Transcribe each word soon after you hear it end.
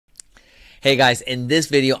Hey guys, in this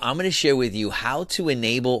video, I'm going to share with you how to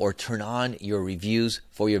enable or turn on your reviews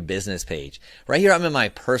for your business page. Right here, I'm in my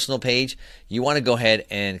personal page. You want to go ahead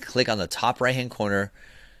and click on the top right hand corner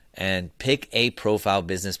and pick a profile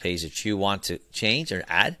business page that you want to change or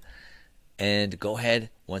add. And go ahead,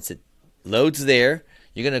 once it loads there,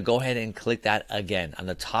 you're going to go ahead and click that again on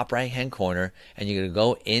the top right hand corner, and you're going to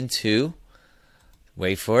go into,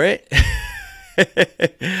 wait for it,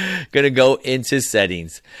 going to go into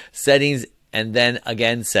settings, and then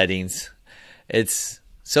again settings. It's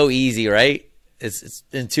so easy, right? It's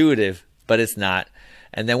intuitive, but it's not.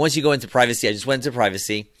 And then once you go into privacy, I just went into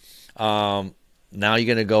privacy. Now you're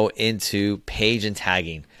going to go into page and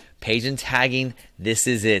tagging. Page and tagging, this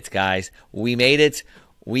is it, guys. We made it.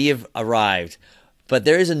 We have arrived. But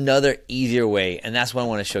there is another easier way, and that's what I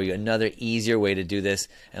want to show you, another easier way to do this.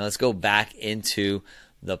 And let's go back into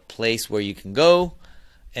the place where you can go.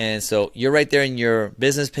 And so you're right there in your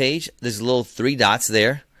business page. There's little three dots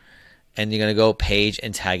there, and you're going to go page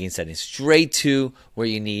and tagging settings, straight to where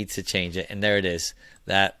you need to change it. And there it is,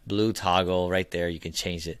 that blue toggle right there. You can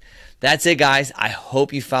change it. That's it, guys. I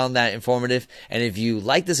hope you found that informative. And if you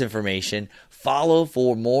like this information, follow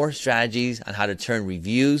for more strategies on how to turn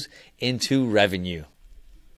reviews into revenue.